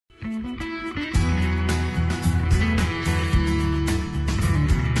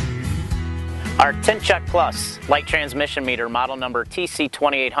Our Tint-Chek Plus light transmission meter, model number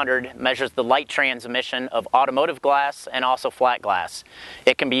TC2800, measures the light transmission of automotive glass and also flat glass.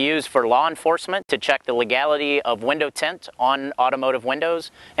 It can be used for law enforcement to check the legality of window tint on automotive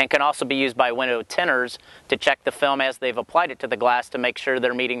windows, and can also be used by window tinters to check the film as they've applied it to the glass to make sure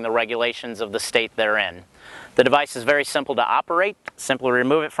they're meeting the regulations of the state they're in. The device is very simple to operate. Simply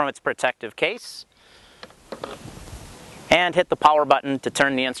remove it from its protective case and hit the power button to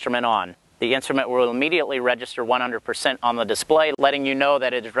turn the instrument on. The instrument will immediately register 100% on the display, letting you know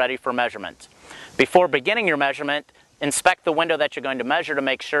that it is ready for measurement. Before beginning your measurement, inspect the window that you're going to measure to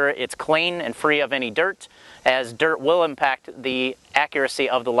make sure it's clean and free of any dirt, as dirt will impact the accuracy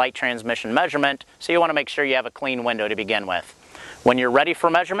of the light transmission measurement, so you want to make sure you have a clean window to begin with. When you're ready for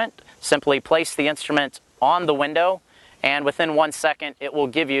measurement, simply place the instrument on the window, and within 1 second it will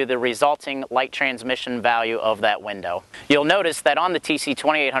give you the resulting light transmission value of that window. You'll notice that on the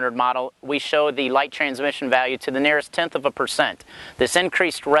TC2800 model we show the light transmission value to the nearest 0.1%. This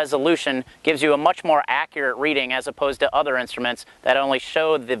increased resolution gives you a much more accurate reading as opposed to other instruments that only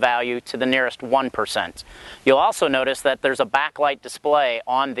show the value to the nearest 1%. You'll also notice that there's a backlight display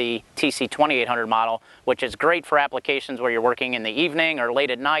on the TC2800 model, which is great for applications where you're working in the evening or late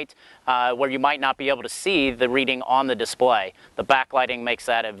at night, where you might not be able to see the reading on the display. The backlighting makes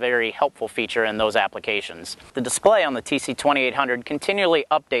that a very helpful feature in those applications. The display on the TC2800 continually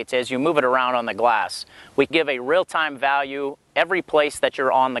updates as you move it around on the glass. We give a real-time value every place that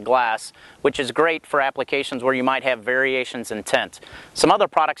you're on the glass, which is great for applications where you might have variations in tint. Some other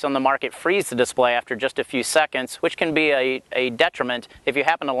products on the market freeze the display after just a few seconds, which can be a detriment if you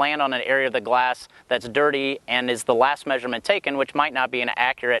happen to land on an area of the glass that's dirty and is the last measurement taken, which might not be an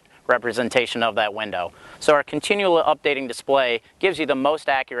accurate representation of that window. So our continual updating display gives you the most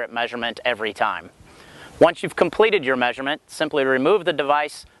accurate measurement every time. Once you've completed your measurement, simply remove the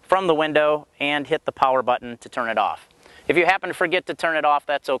device from the window and hit the power button to turn it off. If you happen to forget to turn it off,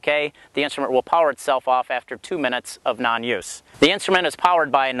 that's okay. The instrument will power itself off after 2 minutes of non-use. The instrument is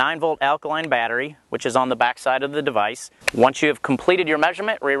powered by a 9-volt alkaline battery, which is on the back side of the device. Once you have completed your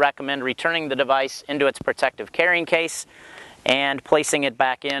measurement, we recommend returning the device into its protective carrying case and placing it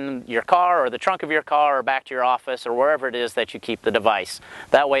back in your car or the trunk of your car or back to your office or wherever it is that you keep the device.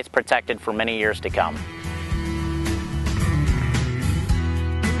 That way it's protected for many years to come.